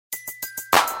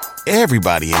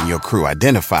Everybody in your crew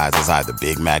identifies as either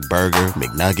Big Mac Burger,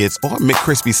 McNuggets, or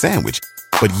McCrispy Sandwich.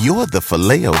 But you're the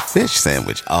Filet-O-Fish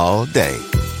Sandwich all day.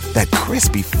 That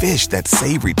crispy fish, that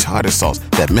savory tartar sauce,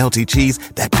 that melty cheese,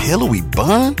 that pillowy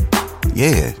bun.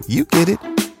 Yeah, you get it.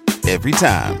 Every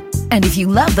time. And if you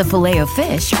love the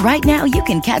Filet-O-Fish, right now you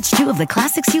can catch two of the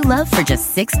classics you love for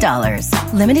just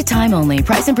 $6. Limited time only.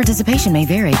 Price and participation may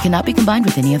vary. Cannot be combined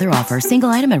with any other offer. Single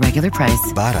item at regular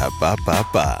price.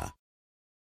 Ba-da-ba-ba-ba.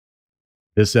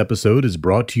 This episode is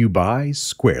brought to you by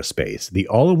Squarespace, the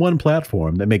all-in-one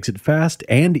platform that makes it fast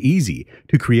and easy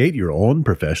to create your own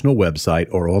professional website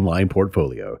or online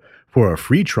portfolio. For a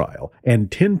free trial and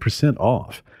 10%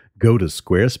 off, go to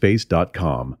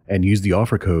squarespace.com and use the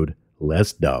offer code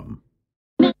LESSDUMB.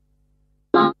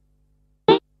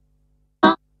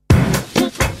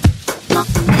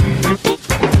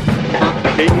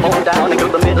 Came on down into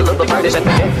the middle of the party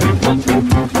center.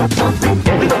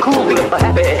 Getting the cool, the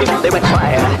happy, they went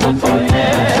quiet.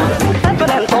 Laughing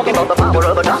and talking about the power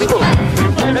of the gospel.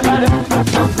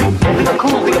 Getting the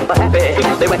cool, the happy,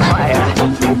 they went quiet.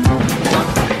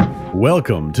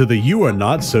 Welcome to the You Are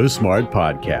Not So Smart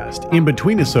podcast, in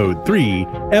between episode 3,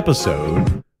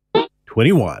 episode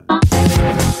 21.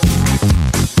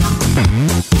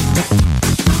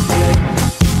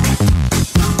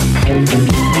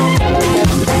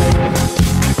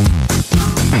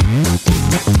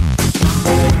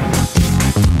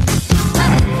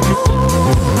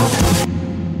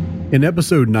 In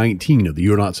episode 19 of the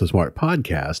You're Not So Smart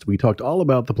podcast, we talked all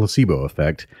about the placebo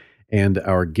effect, and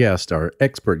our guest, our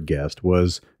expert guest,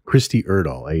 was Christy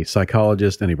Erdahl, a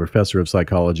psychologist and a professor of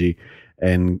psychology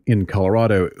in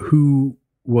Colorado, who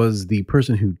was the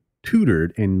person who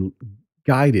tutored and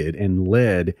guided and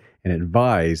led and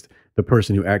advised the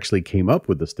person who actually came up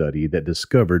with the study that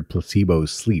discovered placebo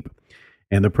sleep.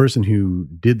 And the person who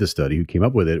did the study, who came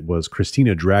up with it, was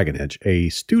Christina Dragonich, a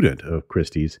student of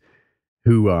Christy's,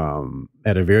 who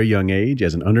at a very young age,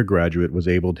 as an undergraduate, was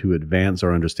able to advance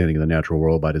our understanding of the natural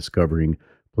world by discovering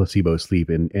placebo sleep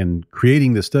and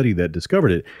creating the study that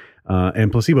discovered it.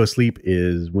 And placebo sleep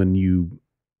is when you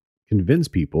convince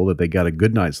people that they got a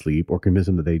good night's sleep or convince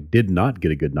them that they did not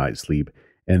get a good night's sleep.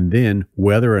 And then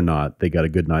whether or not they got a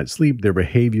good night's sleep, their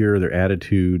behavior, their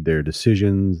attitude, their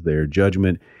decisions, their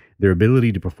judgment, their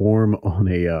ability to perform on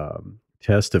a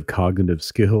test of cognitive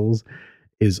skills,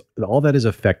 is all that is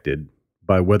affected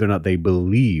by whether or not they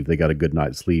believe they got a good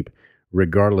night's sleep,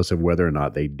 regardless of whether or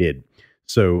not they did.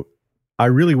 So I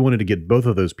really wanted to get both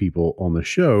of those people on the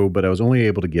show, but I was only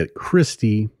able to get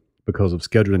Christy because of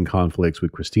scheduling conflicts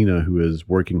with Christina, who is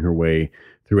working her way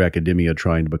through academia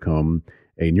trying to become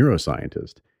a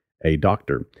neuroscientist, a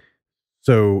doctor.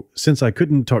 So since I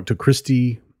couldn't talk to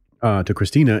Christina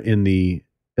in the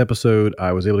episode,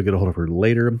 I was able to get a hold of her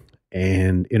later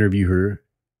and interview her.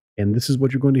 And this is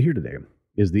what you're going to hear today,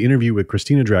 is the interview with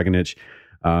Christina Dragonich,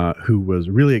 who was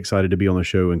really excited to be on the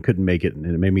show and couldn't make it. And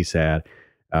it made me sad.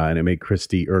 And it made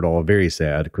Christy Erdahl very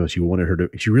sad because she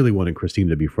really wanted Christina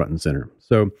to be front and center.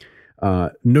 So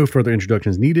no further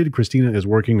introductions needed. Christina is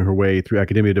working her way through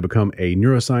academia to become a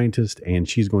neuroscientist, and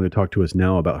she's going to talk to us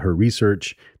now about her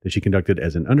research that she conducted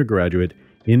as an undergraduate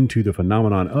into the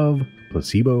phenomenon of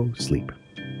placebo sleep.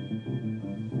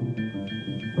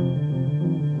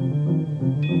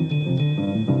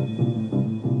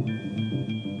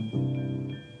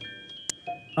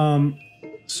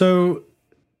 So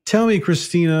tell me,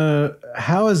 Christina,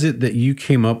 how is it that you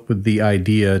came up with the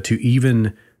idea to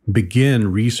even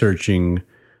begin researching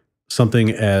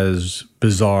something as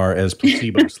bizarre as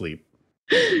placebo sleep?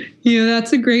 Yeah,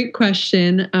 that's a great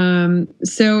question.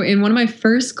 So in one of my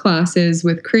first classes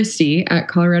with Christy at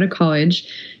Colorado College,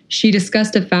 she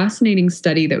discussed a fascinating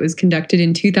study that was conducted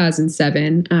in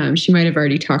 2007. She might have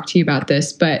already talked to you about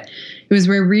this, but it was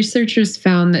where researchers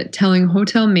found that telling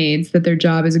hotel maids that their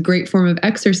job is a great form of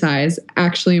exercise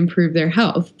actually improved their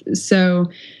health.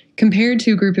 So compared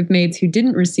to a group of maids who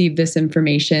didn't receive this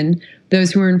information,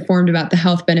 those who were informed about the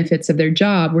health benefits of their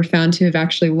job were found to have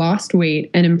actually lost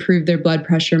weight and improved their blood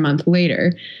pressure a month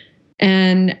later.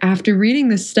 And after reading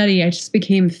this study, I just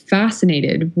became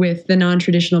fascinated with the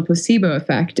non-traditional placebo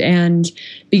effect and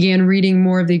began reading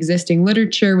more of the existing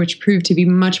literature, which proved to be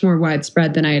much more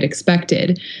widespread than I had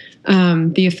expected.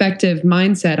 The effect of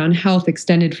mindset on health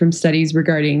extended from studies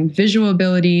regarding visual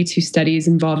ability to studies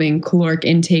involving caloric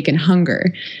intake and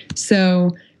hunger.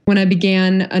 So when I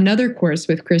began another course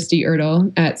with Christy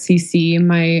Erdahl at CC,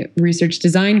 my research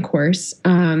design course,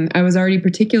 I was already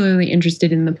particularly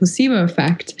interested in the placebo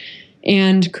effect.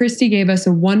 And Christy gave us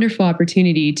a wonderful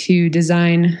opportunity to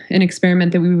design an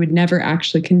experiment that we would never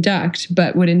actually conduct,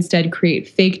 but would instead create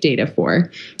fake data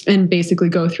for and basically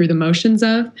go through the motions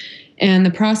of. And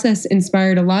the process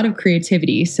inspired a lot of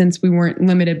creativity since we weren't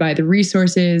limited by the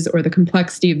resources or the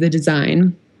complexity of the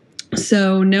design.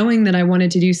 So knowing that I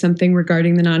wanted to do something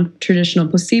regarding the non-traditional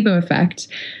placebo effect,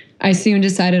 I soon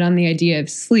decided on the idea of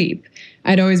sleep.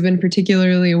 I'd always been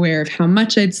particularly aware of how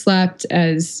much I'd slept.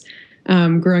 As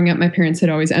growing up, my parents had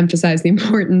always emphasized the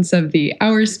importance of the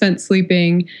hours spent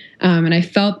sleeping. And I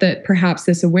felt that perhaps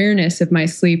this awareness of my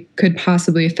sleep could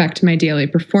possibly affect my daily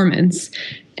performance.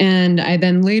 And I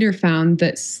then later found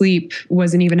that sleep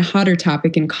was an even hotter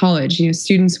topic in college.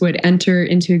 Students would enter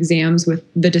into exams with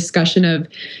the discussion of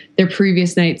their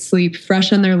previous night's sleep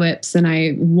fresh on their lips. And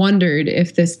I wondered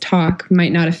if this talk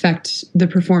might not affect the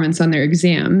performance on their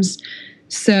exams.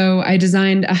 So I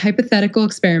designed a hypothetical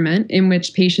experiment in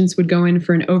which patients would go in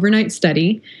for an overnight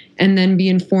study and then be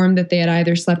informed that they had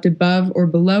either slept above or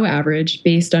below average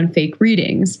based on fake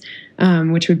readings,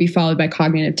 which would be followed by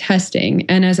cognitive testing.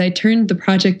 And as I turned the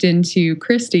project into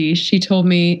Christy, she told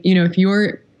me, if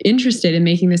you're interested in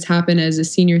making this happen as a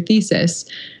senior thesis,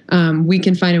 we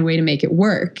can find a way to make it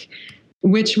work,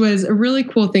 which was a really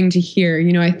cool thing to hear.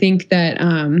 I think that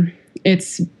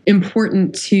it's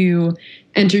important to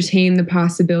entertain the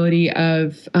possibility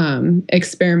of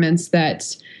experiments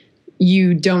that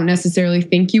you don't necessarily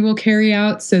think you will carry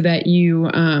out, so that you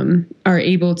are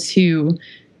able to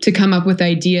come up with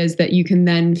ideas that you can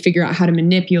then figure out how to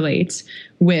manipulate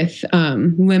with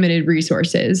limited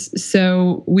resources.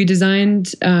 So we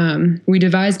devised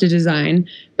a design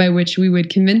by which we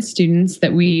would convince students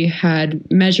that we had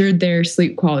measured their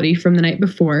sleep quality from the night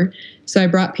before. So I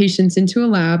brought patients into a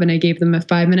lab and I gave them a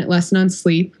 5-minute lesson on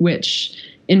sleep, which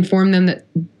informed them that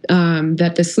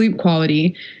that the sleep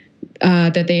quality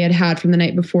that they had from the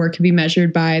night before could be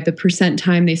measured by the percent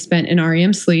time they spent in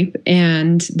REM sleep,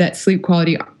 and that sleep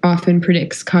quality often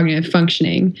predicts cognitive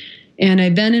functioning. And I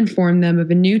then informed them of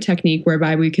a new technique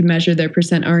whereby we could measure their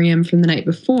percent REM from the night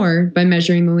before by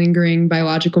measuring the lingering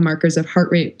biological markers of heart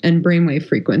rate and brainwave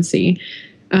frequency.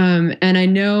 And I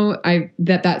know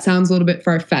that sounds a little bit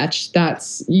far-fetched.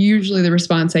 That's usually the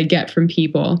response I get from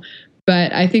people.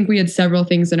 But I think we had several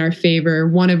things in our favor,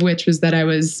 one of which was that I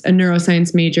was a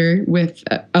neuroscience major with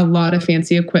a lot of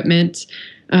fancy equipment.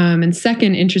 And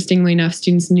second, interestingly enough,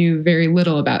 students knew very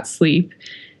little about sleep.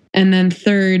 And then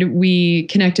third, we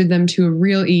connected them to a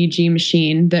real EEG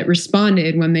machine that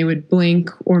responded when they would blink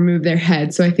or move their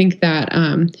head. So I think that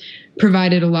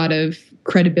provided a lot of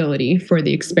credibility for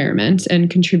the experiment and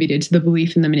contributed to the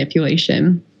belief in the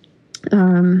manipulation.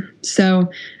 So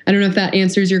I don't know if that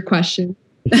answers your question.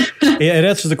 Yeah, it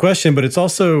answers the question, but it's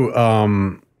also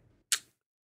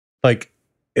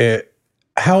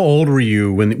how old were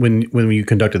you when you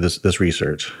conducted this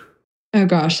research? Oh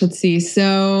gosh, let's see.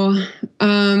 So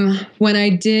when I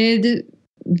did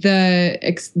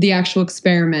the actual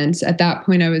experiment, at that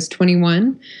point I was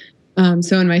 21.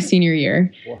 So in my senior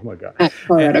year, oh my God, at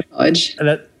Colorado College.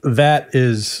 And that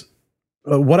is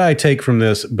what I take from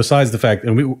this, besides the fact,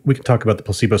 and we can talk about the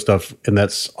placebo stuff, and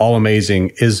that's all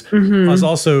amazing, is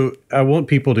also, I want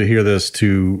people to hear this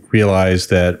to realize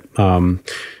that,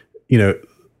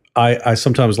 I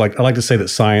sometimes I like to say that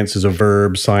science is a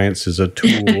verb, science is a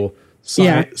tool.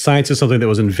 Science is something that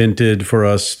was invented for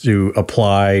us to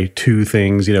apply to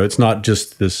things. It's not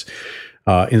just this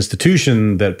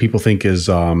institution that people think is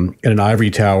in an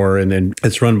ivory tower, and then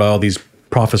it's run by all these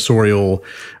professorial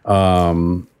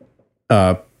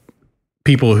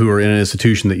people who are in an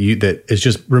institution that is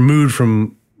just removed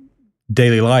from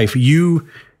daily life. You,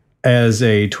 as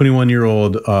a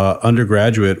 21-year-old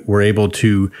undergraduate, were able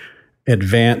to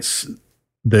advance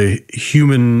the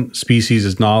human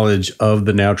species' knowledge of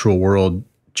the natural world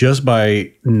just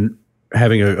by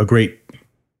having a great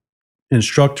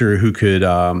instructor who could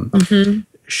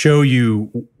show you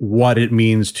what it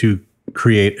means to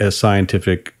create a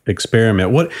scientific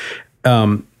experiment.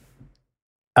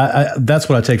 That's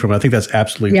what I take from it. I think that's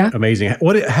absolutely amazing.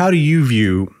 How do you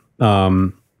view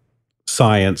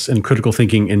science and critical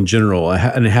thinking in general,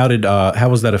 and how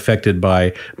was that affected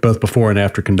by both before and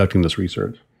after conducting this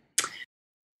research?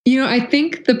 I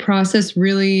think the process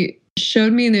really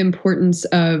showed me the importance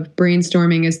of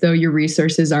brainstorming as though your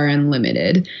resources are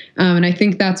unlimited. And I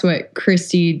think that's what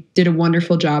Christy did a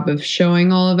wonderful job of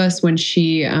showing all of us when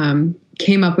she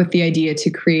came up with the idea to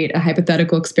create a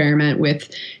hypothetical experiment with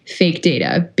fake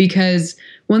data. Because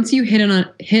once you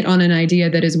hit on an idea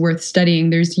that is worth studying,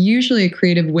 there's usually a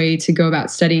creative way to go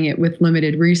about studying it with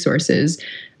limited resources.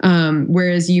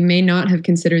 Whereas you may not have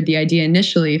considered the idea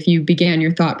initially if you began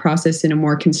your thought process in a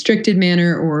more constricted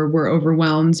manner or were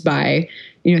overwhelmed by,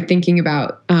 thinking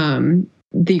about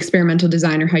the experimental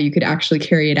design or how you could actually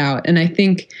carry it out. And I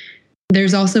think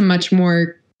there's also much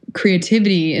more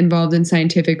creativity involved in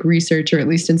scientific research, or at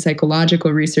least in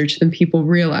psychological research, than people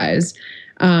realize.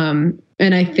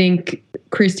 And I think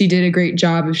Christy did a great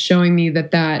job of showing me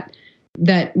that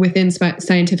within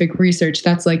scientific research,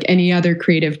 that's like any other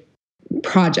creative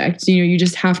project. You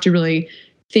just have to really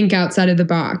think outside of the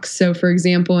box. So, for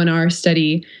example, in our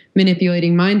study,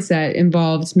 manipulating mindset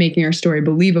involved making our story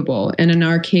believable. And in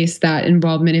our case, that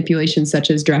involved manipulation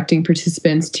such as directing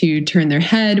participants to turn their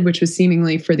head, which was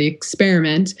seemingly for the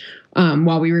experiment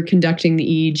while we were conducting the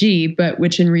EEG, but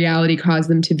which in reality caused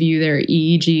them to view their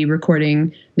EEG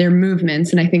recording their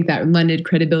movements. And I think that lended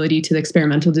credibility to the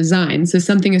experimental design. So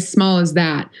something as small as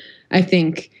that, I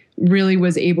think, really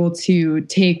was able to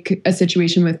take a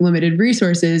situation with limited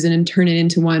resources and turn it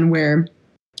into one where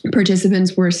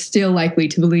participants were still likely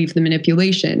to believe the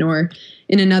manipulation, or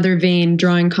in another vein,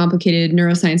 drawing complicated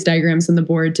neuroscience diagrams on the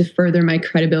board to further my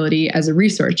credibility as a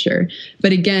researcher.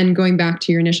 But again, going back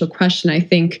to your initial question, I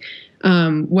think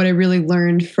what I really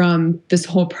learned from this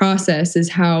whole process is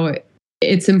how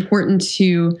it's important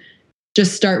to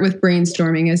just start with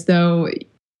brainstorming as though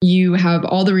you have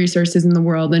all the resources in the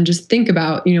world, and just think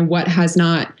about, what has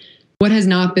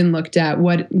not been looked at,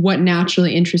 what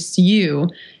naturally interests you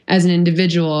as an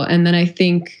individual. And then I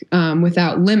think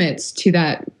without limits to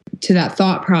that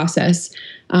thought process,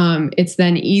 it's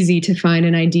then easy to find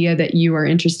an idea that you are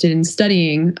interested in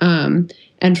studying,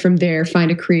 and from there find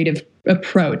a creative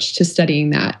approach to studying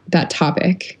that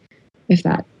topic, if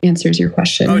that answers your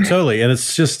question. Oh, totally. And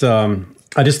it's just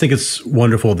I just think it's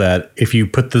wonderful that if you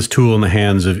put this tool in the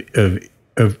hands of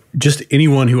just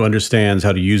anyone who understands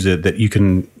how to use it,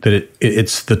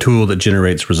 it's the tool that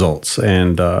generates results.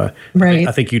 And right.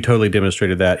 I think you totally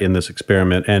demonstrated that in this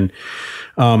experiment. And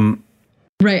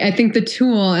right. I think the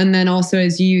tool, and then also,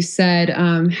 as you said,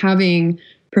 having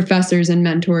professors and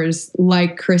mentors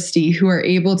like Christy who are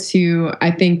able to,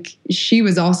 I think she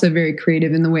was also very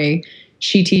creative in the way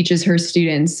she teaches her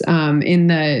students in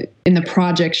the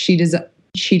project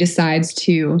she decides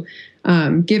to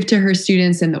give to her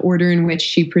students and the order in which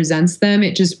she presents them.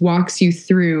 It just walks you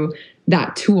through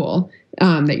that tool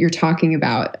that you're talking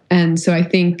about. And so I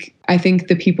think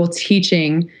the people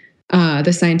teaching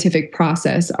the scientific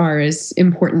process are as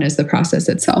important as the process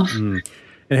itself. Mm.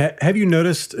 And have you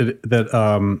noticed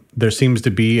that there seems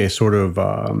to be a sort of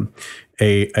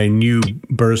a new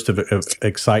burst of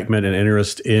excitement and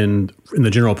interest in the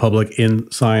general public in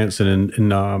science and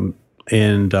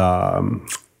in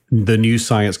the new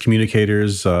science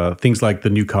communicators, things like the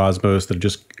new Cosmos that have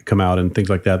just come out and things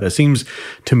like that. That seems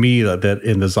to me that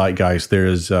in the zeitgeist there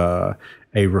is a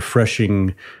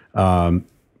refreshing,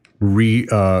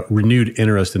 renewed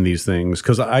interest in these things.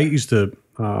 Because I used to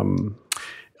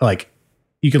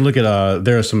you can look at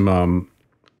there's some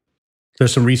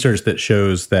research that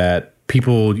shows that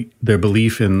their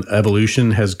belief in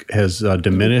evolution has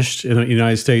diminished in the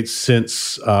United States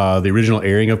since the original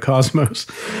airing of Cosmos.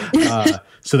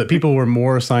 So that people were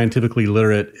more scientifically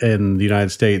literate in the United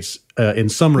States in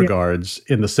some regards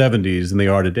in the 70s than they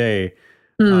are today.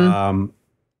 That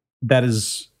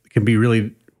can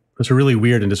be it's a really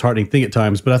weird and disheartening thing at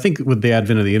times. But I think with the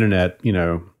advent of the internet,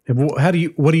 what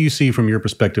do you see from your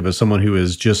perspective as someone who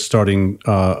is just starting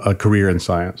a career in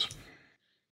science?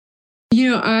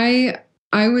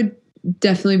 I would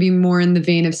definitely be more in the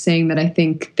vein of saying that I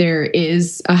think there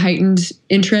is a heightened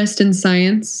interest in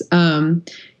science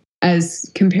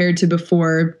as compared to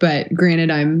before. But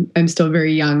granted, I'm still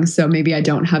very young, so maybe I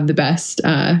don't have the best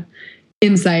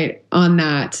insight on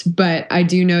that. But I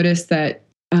do notice that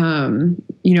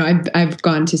I've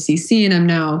gone to CC, and I'm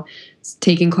now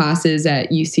taking classes at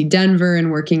UC Denver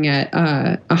and working at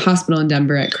a hospital in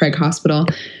Denver at Craig Hospital.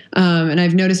 And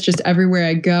I've noticed just everywhere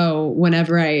I go,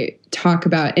 whenever I talk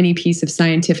about any piece of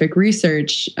scientific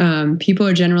research, people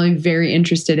are generally very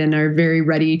interested and are very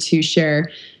ready to share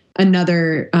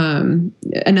another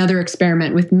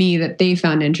experiment with me that they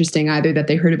found interesting, either that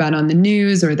they heard about on the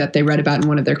news or that they read about in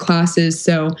one of their classes.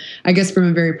 So I guess from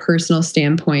a very personal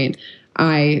standpoint,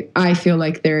 I feel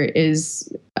like there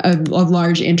is a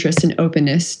large interest and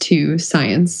openness to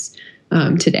science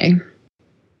today.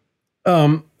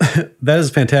 That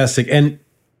is fantastic. And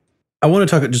I want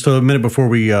to talk just a minute before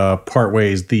we part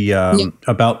ways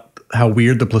about how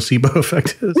weird the placebo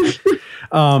effect is.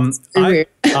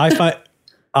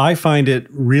 I find it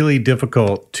really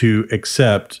difficult to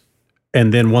accept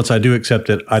and then once I do accept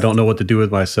it, I don't know what to do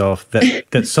with myself.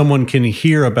 That someone can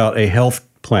hear about a health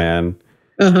plan,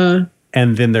 and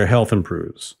then their health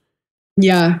improves.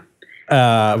 Yeah.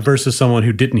 Versus someone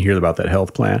who didn't hear about that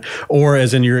health plan, or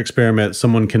as in your experiment,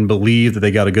 someone can believe that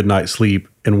they got a good night's sleep,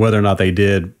 and whether or not they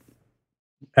did,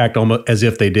 act almost as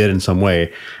if they did in some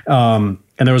way. And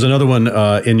there was another one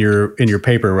in your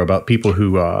paper about people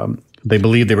who they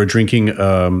believed they were drinking.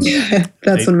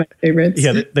 That's one of my favorites.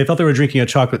 Yeah, they thought they were drinking a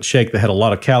chocolate shake that had a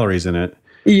lot of calories in it.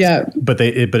 Yeah, but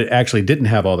it actually didn't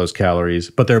have all those calories.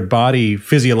 But their body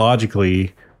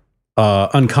physiologically,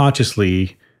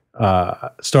 unconsciously,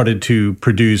 started to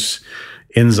produce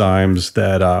enzymes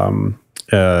that,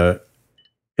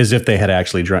 as if they had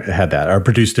actually had that, or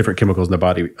produced different chemicals in the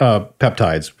body,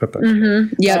 peptides.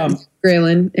 Mm-hmm. Yeah,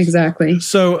 ghrelin, exactly.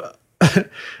 So,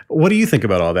 what do you think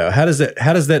about all that? How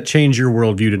does that change your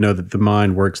worldview to know that the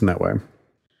mind works in that way?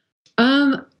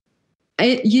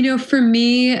 For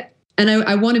me, and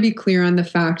I want to be clear on the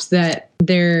fact that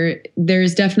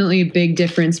there's definitely a big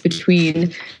difference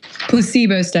between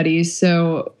placebo studies.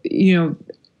 So,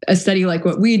 a study like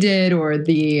what we did, or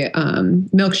the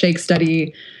milkshake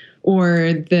study,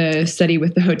 or the study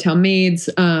with the hotel maids.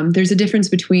 There's a difference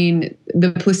between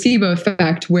the placebo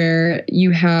effect, where you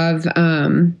have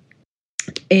an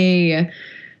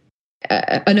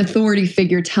authority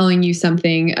figure telling you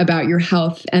something about your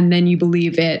health, and then you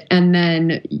believe it, and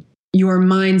then your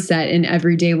mindset in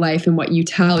everyday life and what you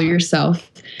tell yourself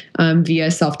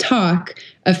via self-talk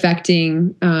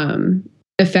affecting your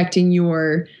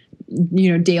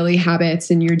daily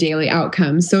habits and your daily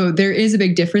outcomes. So there is a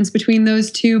big difference between those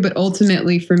two, but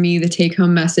ultimately for me, the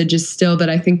take-home message is still that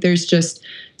I think there's just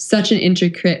such an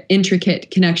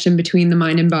intricate connection between the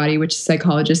mind and body, which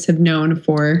psychologists have known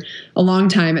for a long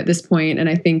time at this point. And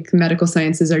I think medical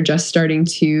sciences are just starting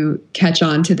to catch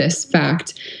on to this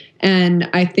fact. And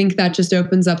I think that just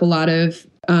opens up a lot of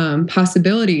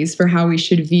possibilities for how we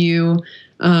should view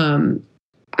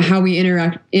how we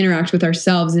interact with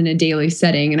ourselves in a daily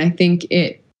setting. And I think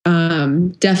it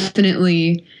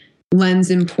definitely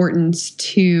lends importance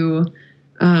to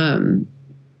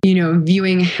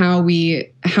viewing how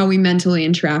we mentally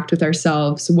interact with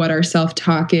ourselves, what our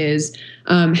self-talk is,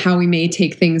 how we may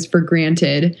take things for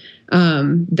granted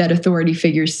that authority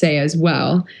figures say as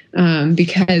well.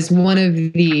 Because one of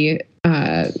the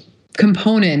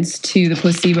components to the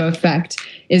placebo effect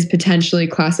is potentially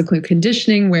classical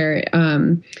conditioning, where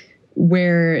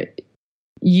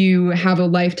you have a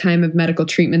lifetime of medical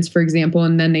treatments, for example,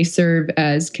 and then they serve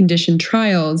as conditioned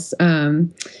trials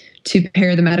to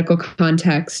pair the medical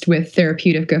context with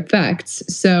therapeutic effects.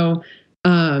 So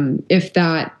if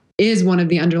that is one of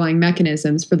the underlying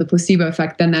mechanisms for the placebo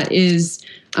effect, then that is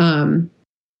a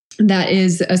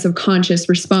subconscious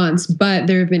response. But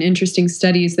there have been interesting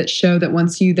studies that show that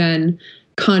once you then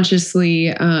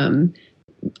consciously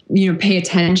pay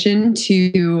attention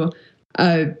to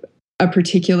a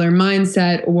particular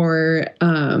mindset or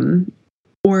an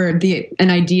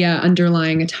idea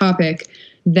underlying a topic,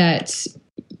 that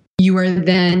you are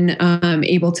then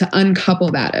able to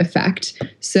uncouple that effect.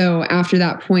 So after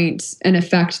that point, an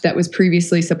effect that was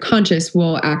previously subconscious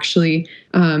will actually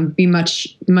be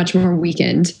much, much more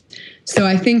weakened. So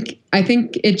I think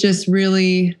it just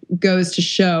really goes to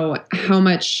show how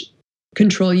much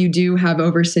control you do have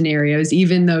over scenarios,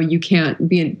 even though you can't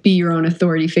be your own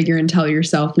authority figure and tell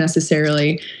yourself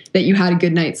necessarily that you had a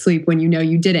good night's sleep when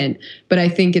you didn't. But I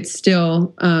think it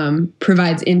still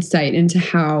provides insight into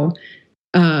how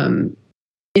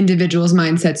individuals'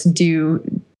 mindsets do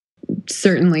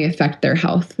certainly affect their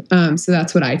health. So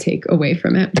that's what I take away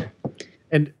from it.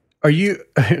 And are you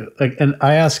and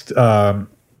I asked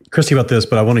Christy about this,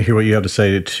 but I want to hear what you have to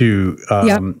say too.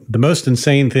 The most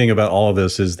insane thing about all of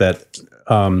this is that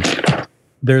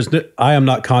I am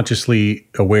not consciously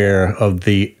aware of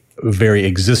the very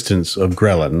existence of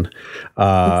ghrelin.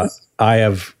 And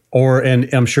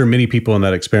I'm sure many people in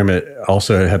that experiment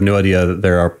also have no idea that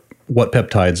there are what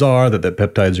peptides are, that the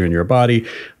peptides are in your body,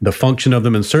 the function of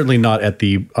them, and certainly not at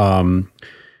the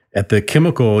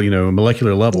chemical,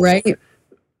 molecular level. Right.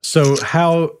 So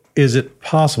how is it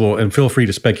possible, and feel free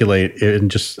to speculate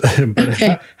and just,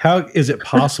 okay. How is it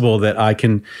possible that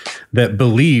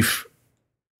belief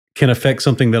can affect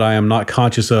something that I am not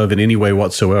conscious of in any way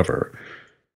whatsoever?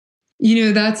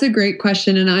 That's a great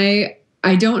question. And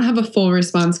I don't have a full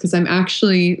response because I'm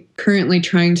actually currently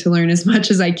trying to learn as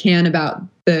much as I can about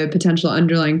the potential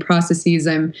underlying processes.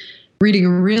 I'm reading a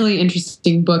really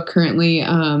interesting book currently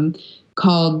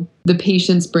called The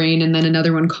Patient's Brain, and then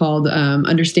another one called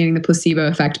Understanding the Placebo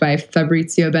Effect by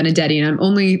Fabrizio Benedetti. And I'm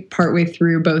only partway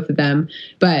through both of them,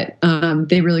 but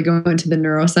they really go into the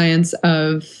neuroscience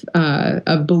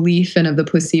of belief and of the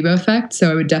placebo effect. So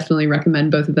I would definitely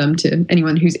recommend both of them to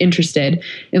anyone who's interested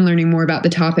in learning more about the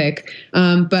topic.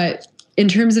 But in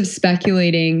terms of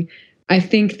speculating, I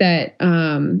think that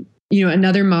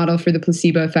another model for the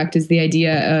placebo effect is the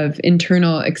idea of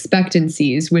internal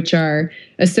expectancies, which are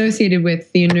associated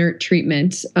with the inert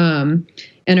treatment and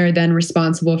are then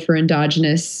responsible for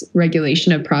endogenous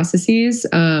regulation of processes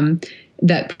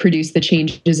that produce the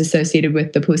changes associated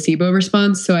with the placebo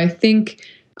response. So I think,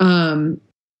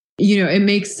 it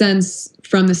makes sense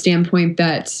from the standpoint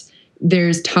that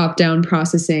there's top-down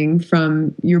processing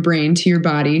from your brain to your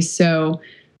body. So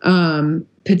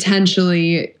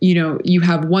potentially, you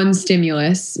have one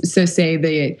stimulus. So say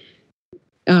the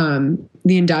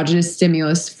endogenous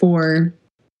stimulus for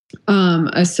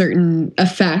a certain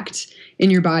effect in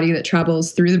your body that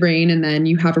travels through the brain, and then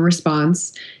you have a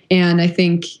response. And I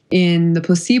think in the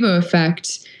placebo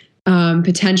effect,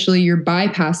 potentially you're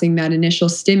bypassing that initial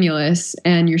stimulus,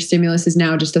 and your stimulus is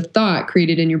now just a thought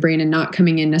created in your brain and not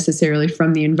coming in necessarily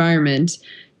from the environment.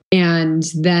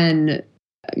 And then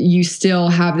you still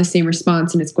have the same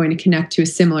response, and it's going to connect to a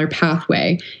similar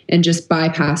pathway and just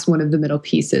bypass one of the middle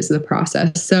pieces of the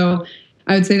process. So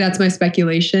I would say that's my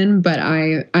speculation, but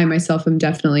I myself am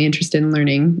definitely interested in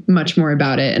learning much more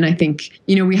about it. And I think,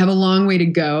 we have a long way to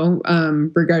go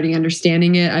regarding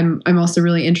understanding it. I'm also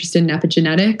really interested in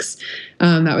epigenetics.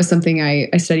 That was something I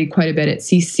studied quite a bit at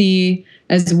CC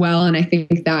as well. And I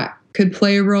think that could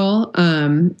play a role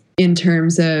in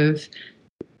terms of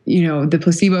the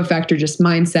placebo effect or just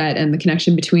mindset and the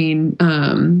connection between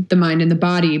the mind and the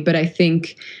body. But I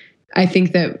think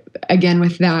that, again,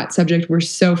 with that subject, we're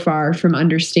so far from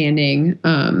understanding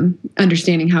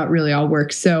how it really all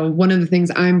works. So one of the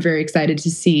things I'm very excited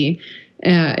to see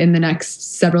in the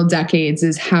next several decades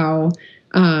is how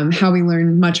we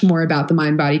learn much more about the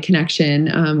mind-body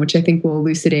connection, which I think will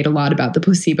elucidate a lot about the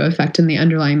placebo effect and the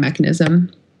underlying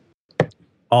mechanism.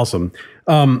 Awesome.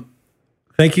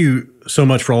 Thank you so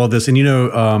much for all of this. And, I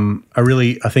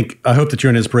hope that you're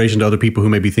an inspiration to other people who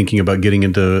may be thinking about getting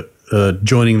into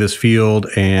joining this field.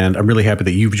 And I'm really happy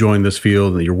that you've joined this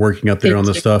field and that you're working out there on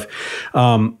this stuff.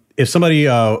 If somebody,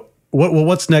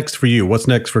 what's next for you? What's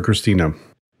next for Christina?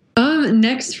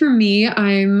 Next for me,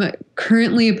 I'm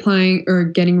currently applying or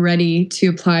getting ready to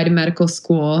apply to medical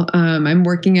school. I'm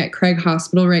working at Craig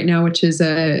Hospital right now, which is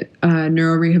a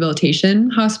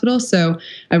neurorehabilitation hospital. So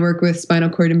I work with spinal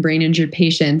cord and brain injured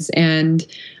patients, and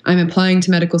I'm applying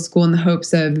to medical school in the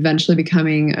hopes of eventually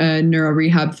becoming a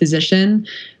neurorehab physician.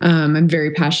 I'm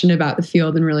very passionate about the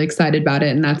field and really excited about it.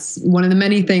 And that's one of the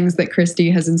many things that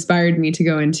Christy has inspired me to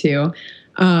go into.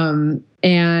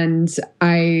 And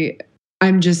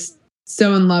I'm just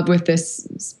so in love with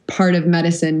this part of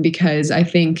medicine because I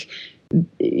think,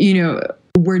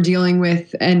 we're dealing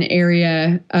with an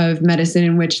area of medicine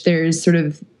in which there's sort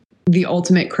of the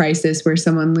ultimate crisis where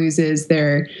someone loses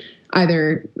their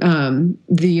either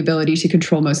the ability to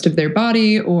control most of their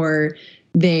body, or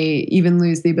they even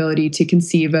lose the ability to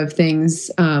conceive of things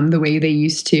the way they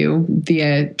used to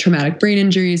via traumatic brain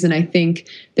injuries. And I think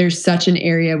there's such an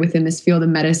area within this field of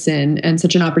medicine and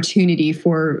such an opportunity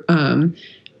for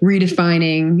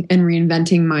redefining and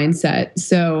reinventing mindset.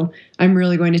 So I'm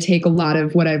really going to take a lot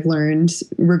of what I've learned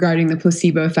regarding the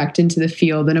placebo effect into the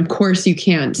field. And of course you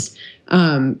can't,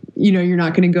 you're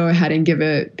not going to go ahead and give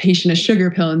a patient a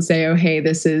sugar pill and say, oh, hey,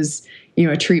 this is,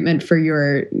 a treatment for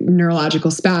your neurological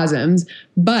spasms.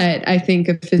 But I think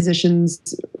a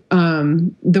physician's,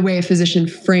 the way a physician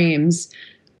frames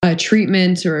a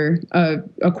treatment or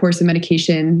a course of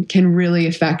medication can really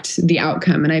affect the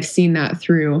outcome. And I've seen that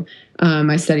through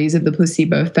my studies of the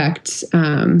placebo effect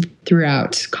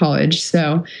throughout college.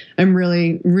 So I'm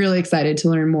really, really excited to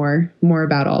learn more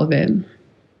about all of it.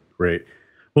 Great.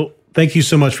 Well, thank you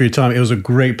so much for your time. It was a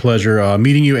great pleasure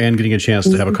meeting you and getting a chance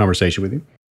to have a conversation with you.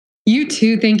 You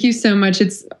too. Thank you so much.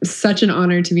 It's such an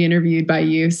honor to be interviewed by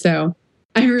you. So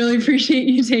I really appreciate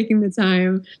you taking the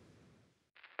time.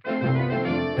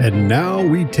 And now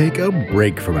we take a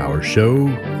break from our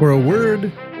show for a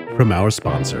word from our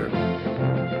sponsor.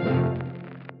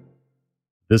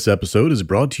 This episode is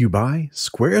brought to you by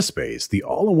Squarespace, the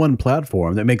all-in-one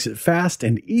platform that makes it fast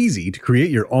and easy to create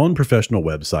your own professional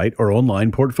website or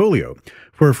online portfolio.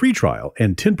 For a free trial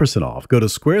and 10% off, go to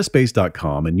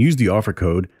squarespace.com and use the offer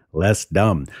code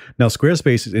LESSDUMB. Now,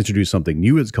 Squarespace has introduced something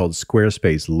new. It's called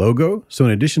Squarespace Logo. So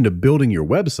in addition to building your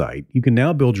website, you can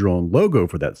now build your own logo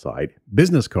for that site,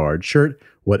 business card, shirt,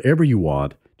 whatever you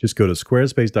want, just go to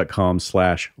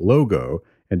squarespace.com/logo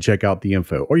and check out the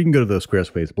info, or you can go to the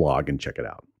Squarespace blog and check it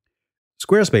out.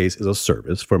 Squarespace is a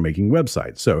service for making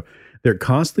websites, so they're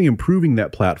constantly improving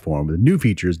that platform with new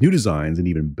features, new designs, and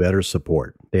even better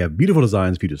support. They have beautiful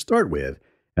designs for you to start with,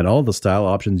 and all the style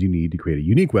options you need to create a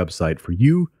unique website for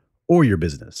you or your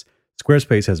business.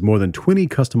 Squarespace has more than 20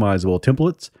 customizable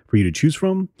templates for you to choose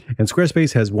from, and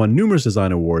Squarespace has won numerous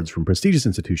design awards from prestigious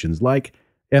institutions like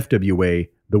FWA,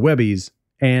 The Webbies,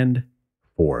 and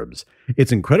Forbes.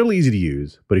 It's incredibly easy to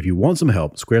use, but if you want some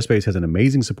help, Squarespace has an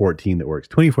amazing support team that works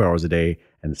 24 hours a day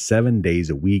and 7 days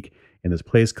a week in this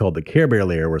place called the Care Bear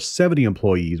Lair, where 70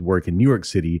 employees work in New York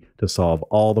City to solve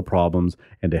all the problems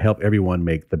and to help everyone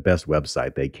make the best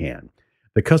website they can.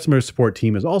 The customer support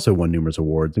team has also won numerous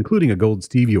awards, including a Gold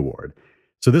Stevie Award.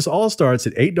 So this all starts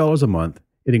at $8 a month.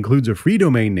 It includes a free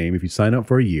domain name if you sign up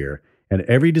for a year, and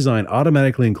every design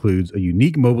automatically includes a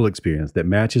unique mobile experience that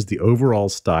matches the overall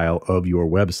style of your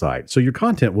website. So your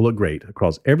content will look great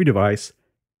across every device,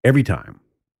 every time.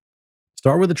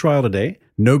 Start with a trial today.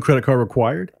 No credit card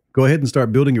required. Go ahead and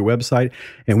start building your website.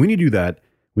 And when you do that,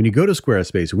 when you go to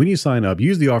Squarespace, when you sign up,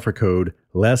 use the offer code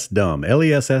LESSDUMB,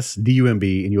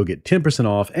 LESSDUMB, and you'll get 10%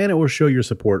 off, and it will show your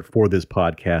support for this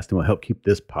podcast and will help keep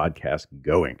this podcast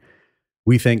going.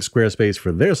 We thank Squarespace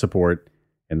for their support,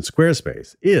 and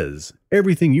Squarespace is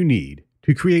everything you need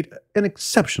to create an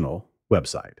exceptional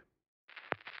website.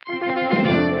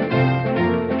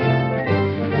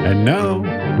 And now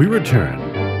we return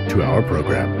to our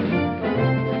program.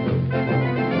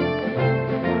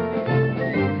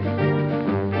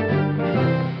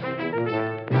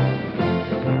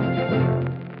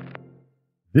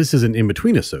 This is an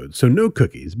in-between episode, so no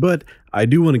cookies, but I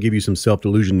do want to give you some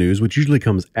self-delusion news, which usually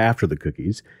comes after the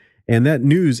cookies. And that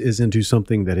news is into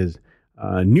something that has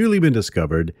newly been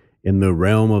discovered in the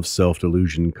realm of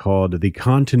self-delusion called the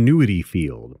continuity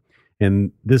field.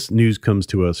 And this news comes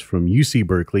to us from UC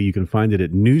Berkeley. You can find it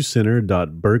at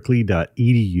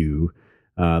newscenter.berkeley.edu.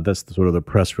 That's the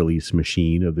press release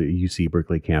machine of the UC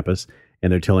Berkeley campus.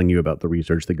 And they're telling you about the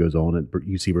research that goes on at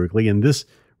UC Berkeley. And this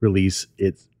release,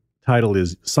 its title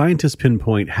is Scientists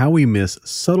Pinpoint How We Miss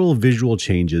Subtle Visual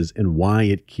Changes and Why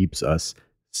It Keeps Us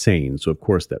Sane. So, of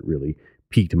course, that really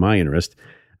piqued my interest.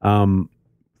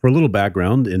 For a little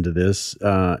background into this,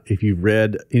 if you've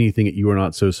read anything at You Are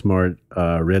Not So Smart,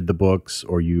 read the books,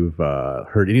 or you've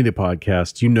heard any of the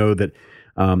podcasts, you know that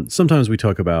sometimes we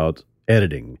talk about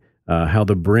editing, how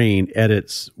the brain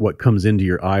edits what comes into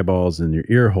your eyeballs and your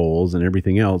ear holes and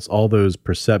everything else, all those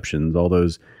perceptions, all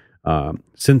those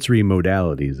sensory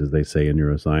modalities, as they say in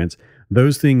neuroscience.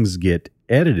 Those things get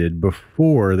edited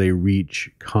before they reach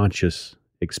conscious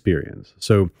experience.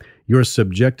 So your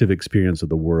subjective experience of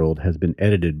the world has been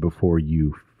edited before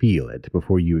you feel it,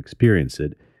 before you experience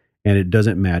it, and it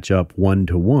doesn't match up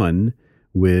one-to-one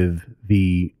with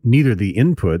neither the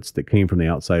inputs that came from the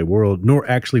outside world nor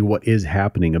actually what is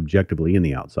happening objectively in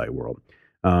the outside world.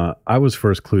 I was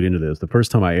first clued into this. The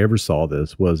first time I ever saw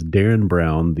this was Darren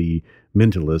Brown, the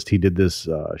mentalist. He did this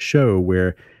show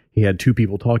where he had two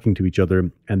people talking to each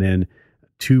other, and then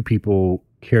two people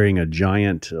carrying a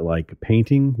giant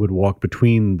painting would walk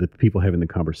between the people having the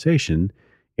conversation,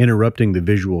 interrupting the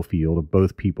visual field of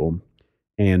both people.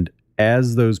 And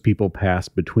as those people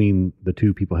passed between the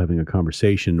two people having a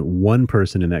conversation, one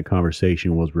person in that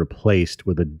conversation was replaced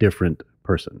with a different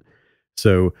person.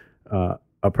 So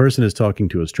a person is talking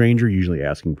to a stranger, usually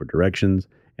asking for directions,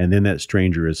 and then that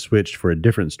stranger is switched for a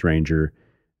different stranger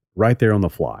right there on the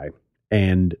fly.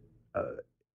 And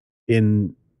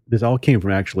this all came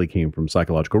from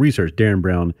psychological research. Darren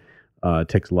Brown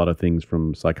takes a lot of things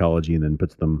from psychology and then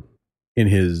puts them in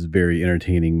his very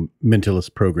entertaining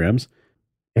mentalist programs.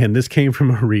 And this came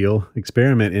from a real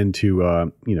experiment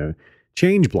into,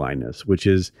 change blindness, which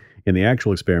is in the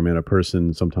actual experiment, a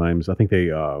person sometimes, I think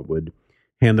they would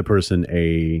hand the person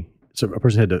a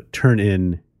person had to turn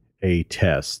in a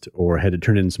test or had to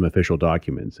turn in some official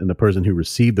documents. And the person who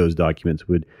received those documents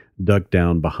would duck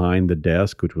down behind the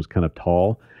desk, which was kind of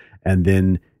tall. And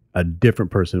then a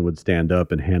different person would stand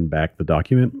up and hand back the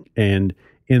document. And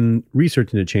in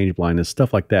research into change blindness,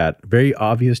 stuff like that, very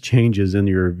obvious changes in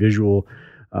your visual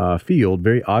field,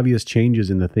 very obvious changes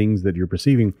in the things that you're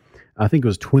perceiving. I think it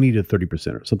was 20 to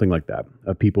 30% or something like that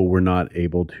of people were not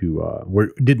able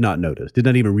to, did not notice, did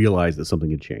not even realize that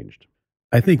something had changed.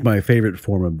 I think my favorite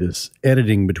form of this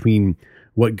editing between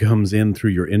what comes in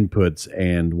through your inputs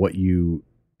and what you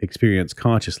experience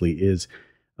consciously is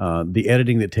the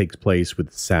editing that takes place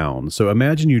with sound. So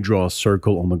imagine you draw a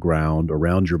circle on the ground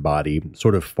around your body,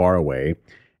 sort of far away,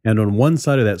 And on one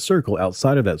side of that circle,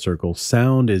 outside of that circle,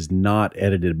 sound is not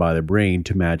edited by the brain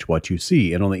to match what you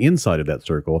see. And on the inside of that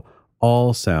circle,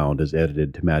 all sound is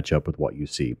edited to match up with what you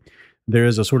see. There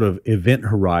is a sort of event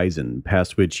horizon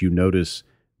past which you notice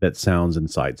that sounds and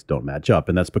sights don't match up.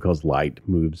 And that's because light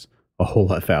moves a whole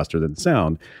lot faster than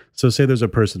sound. So say there's a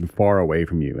person far away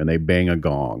from you and they bang a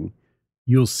gong.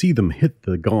 You'll see them hit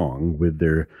the gong with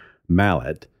their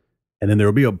mallet, and then there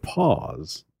will be a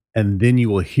pause, and then you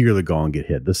will hear the gong get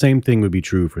hit. The same thing would be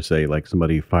true for, say, like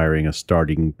somebody firing a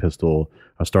starter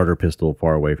pistol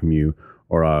far away from you,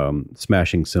 or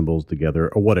smashing cymbals together,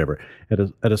 or whatever.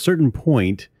 At a certain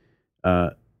point,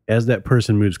 as that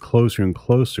person moves closer and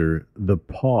closer, the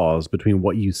pause between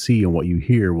what you see and what you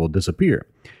hear will disappear.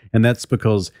 And that's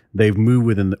because they've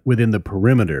moved within the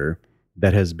perimeter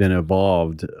that has been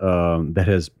evolved, that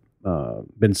has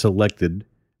been selected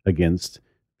against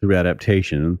through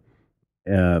adaptation,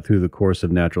 through the course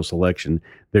of natural selection.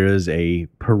 There is a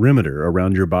perimeter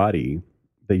around your body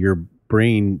that your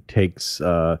brain takes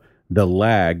the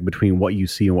lag between what you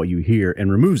see and what you hear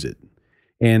and removes it.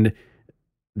 And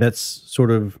that's sort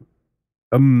of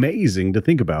amazing to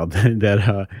think about,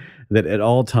 that at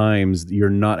all times you're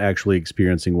not actually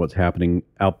experiencing what's happening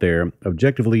out there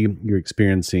objectively. You're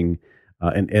experiencing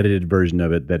an edited version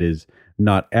of it that is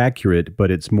not accurate,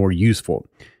 but it's more useful.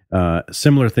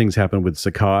 Similar things happen with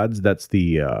saccades. That's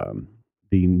the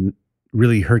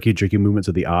really herky-jerky movements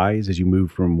of the eyes as you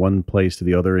move from one place to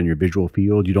the other in your visual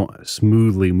field. You don't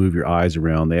smoothly move your eyes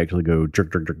around. They actually go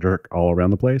jerk, jerk, jerk, jerk all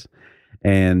around the place.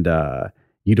 And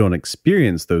you don't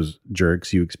experience those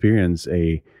jerks. You experience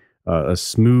a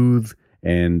smooth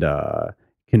and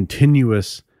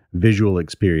continuous visual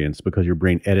experience because your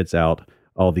brain edits out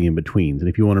all the in-betweens. And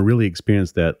if you want to really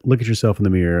experience that, look at yourself in the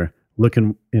mirror, look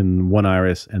in one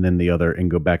iris and then the other,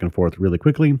 and go back and forth really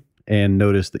quickly, and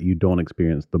notice that you don't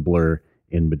experience the blur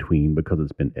in between because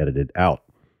it's been edited out.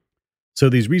 So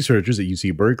these researchers at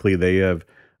UC Berkeley, they have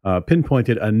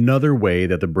pinpointed another way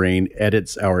that the brain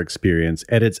edits our experience,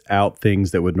 edits out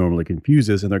things that would normally confuse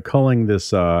us, and they're calling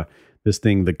this this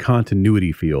thing the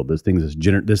continuity field. This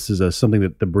is something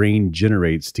that the brain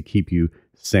generates to keep you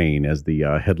sane, as the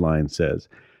headline says.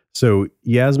 So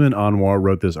Yasmin Anwar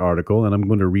wrote this article, and I'm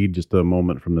going to read just a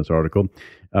moment from this article.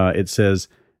 It says,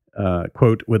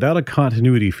 quote, "Without a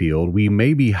continuity field, we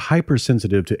may be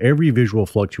hypersensitive to every visual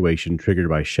fluctuation triggered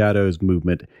by shadows,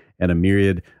 movement, and a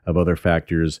myriad of other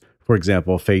factors. For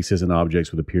example, faces and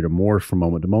objects would appear to morph from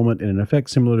moment to moment in an effect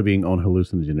similar to being on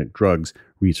hallucinogenic drugs,"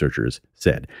 researchers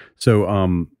said.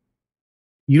 So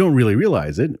you don't really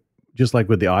realize it, just like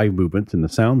with the eye movements and the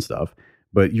sound stuff,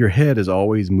 but your head is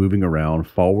always moving around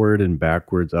forward and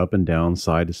backwards, up and down,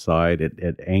 side to side,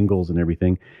 at angles and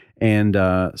everything. And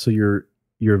so your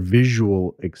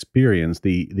visual experience,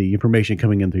 the information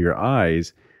coming in through your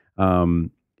eyes,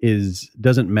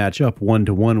 doesn't match up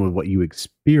one-to-one with what you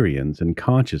experience in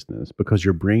consciousness, because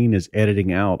your brain is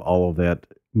editing out all of that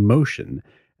motion.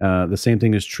 The same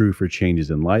thing is true for changes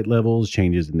in light levels,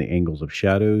 changes in the angles of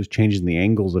shadows, changes in the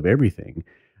angles of everything.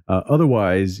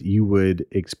 Otherwise, you would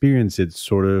experience it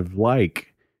sort of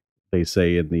like, they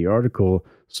say in the article,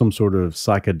 some sort of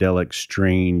psychedelic,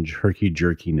 strange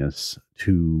herky-jerkiness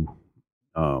to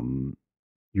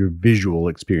your visual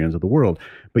experience of the world,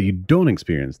 but you don't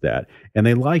experience that. And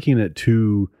they liken it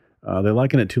to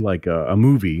like a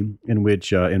movie in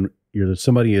which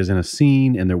somebody is in a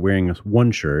scene and they're wearing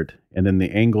one shirt, and then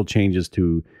the angle changes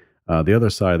to the other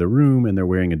side of the room and they're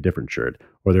wearing a different shirt,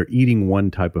 or they're eating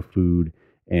one type of food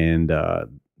and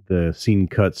the scene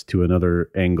cuts to another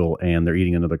angle and they're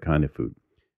eating another kind of food.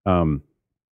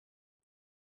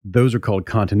 Those are called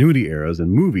continuity errors in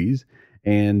movies,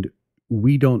 and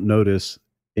we don't notice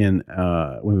when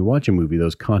we watch a movie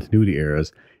those continuity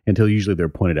errors until usually they're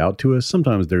pointed out to us.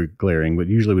 Sometimes they're glaring, but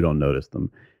usually we don't notice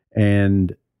them.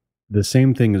 And the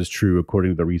same thing is true,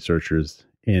 according to the researchers,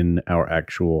 in our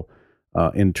actual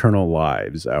internal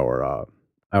lives,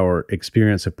 our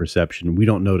experience of perception. We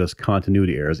don't notice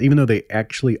continuity errors, even though they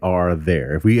actually are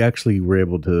there. If we actually were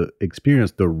able to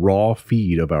experience the raw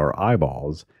feed of our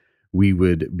eyeballs, we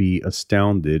would be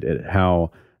astounded at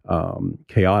how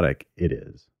chaotic it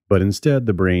is. But instead,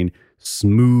 the brain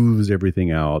smooths everything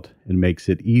out and makes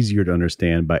it easier to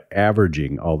understand by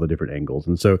averaging all the different angles.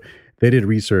 And so they did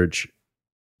research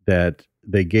that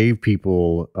they made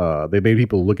people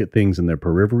look at things in their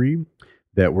periphery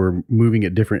that were moving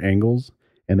at different angles,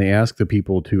 and they asked the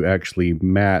people to actually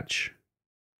match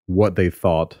what they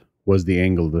thought was the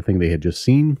angle of the thing they had just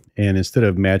seen. And instead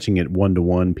of matching it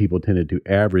one-to-one, people tended to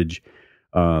average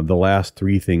the last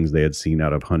three things they had seen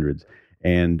out of hundreds.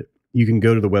 And you can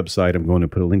go to the website. I'm going to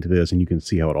put a link to this, and you can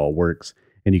see how it all works.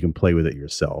 and you can play with it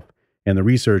yourself. And the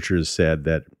researchers said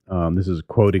that, this is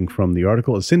quoting from the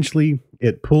article, essentially,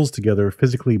 it pulls together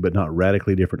physically but not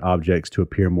radically different objects to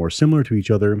appear more similar to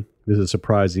each other. This is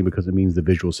surprising because it means the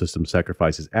visual system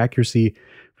sacrifices accuracy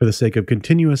for the sake of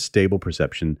continuous, stable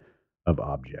perception of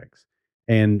objects.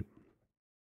 And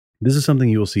this is something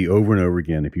you will see over and over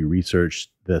again if you research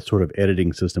the sort of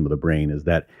editing system of the brain, is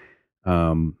that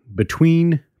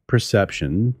between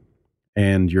perception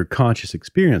and your conscious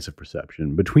experience of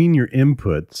perception, between your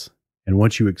inputs and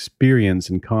what you experience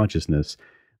in consciousness,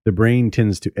 the brain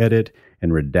tends to edit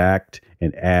and redact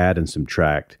and add and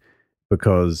subtract,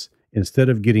 because instead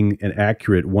of getting an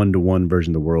accurate one-to-one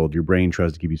version of the world, your brain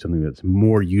tries to give you something that's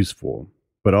more useful,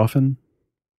 but often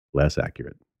less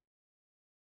accurate.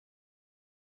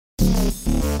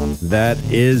 That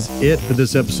is it for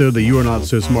this episode of the You Are Not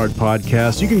So Smart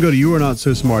podcast. You can go to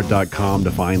youarenotsosmart.com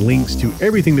to find links to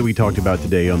everything that we talked about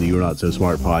today on the You Are Not So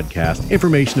Smart podcast,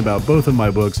 information about both of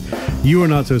my books, You Are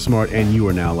Not So Smart and You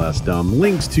Are Now Less Dumb,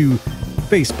 links to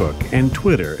Facebook and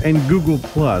Twitter and Google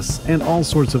Plus and all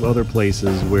sorts of other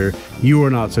places where You Are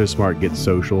Not So Smart gets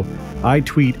social. I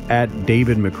tweet at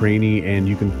David McCraney, and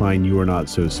you can find You Are Not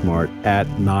So Smart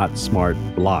at Not Smart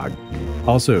Blog.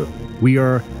 Also, we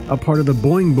are a part of the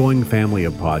Boing Boing family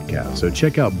of podcasts, so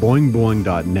check out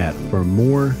boingboing.net for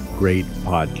more great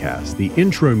podcasts. The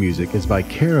intro music is by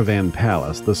Caravan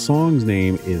Palace. The song's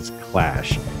name is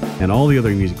Clash, and all the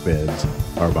other music beds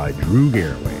are by Drew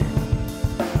Garraway.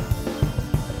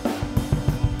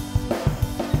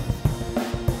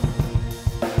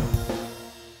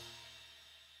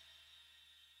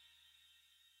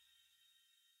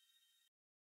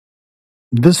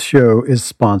 This show is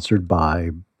sponsored by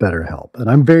BetterHelp, and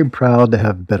I'm very proud to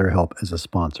have BetterHelp as a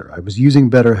sponsor. I was using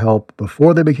BetterHelp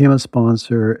before they became a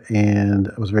sponsor, and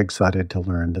I was very excited to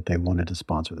learn that they wanted to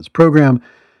sponsor this program.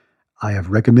 I have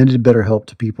recommended BetterHelp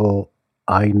to people.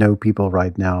 I know people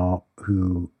right now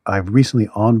who I've recently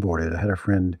onboarded. I had a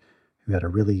friend who had a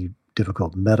really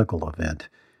difficult medical event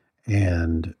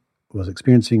and was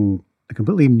experiencing a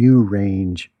completely new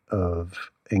range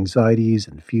of anxieties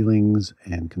and feelings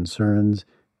and concerns.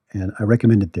 And I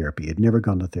recommended therapy. I'd never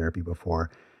gone to therapy before,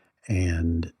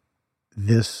 and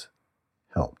this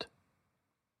helped.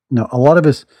 Now, a lot of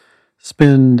us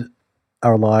spend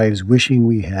our lives wishing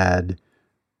we had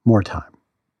more time.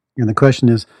 And the question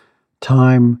is,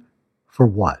 time for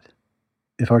what?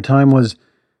 If our time was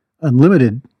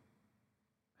unlimited,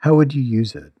 how would you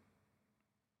use it?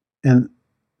 And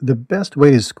the best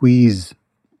way to squeeze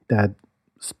that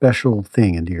special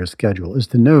thing into your schedule is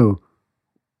to know,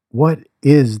 what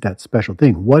is that special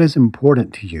thing? What is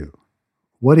important to you?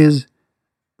 What is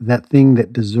that thing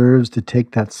that deserves to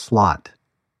take that slot,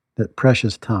 that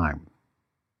precious time?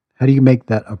 How do you make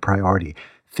that a priority?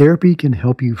 Therapy can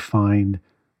help you find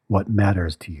what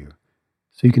matters to you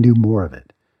so you can do more of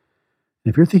it.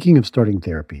 And if you're thinking of starting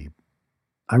therapy,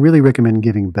 I really recommend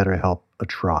giving BetterHelp a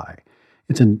try.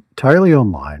 It's entirely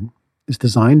online. It's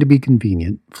designed to be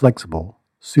convenient, flexible,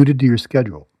 suited to your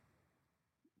schedule.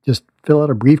 Just fill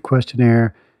out a brief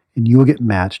questionnaire and you will get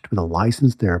matched with a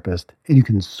licensed therapist, and you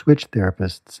can switch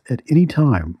therapists at any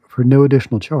time for no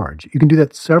additional charge. You can do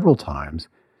that several times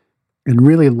and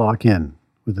really lock in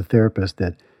with a therapist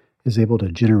that is able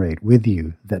to generate with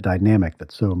you that dynamic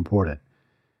that's so important.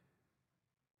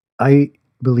 I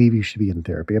believe you should be in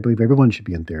therapy. I believe everyone should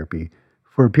be in therapy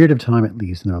for a period of time at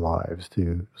least in their lives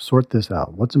to sort this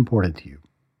out. What's important to you?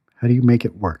 How do you make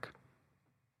it work?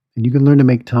 And you can learn to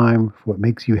make time for what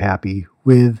makes you happy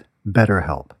with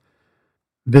BetterHelp.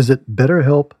 Visit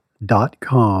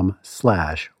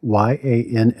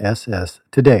betterhelp.com/YANSS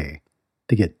today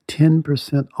to get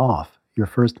 10% off your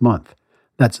first month.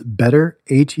 That's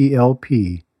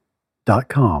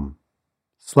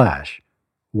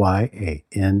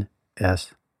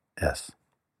betterhelp.com/YANSS.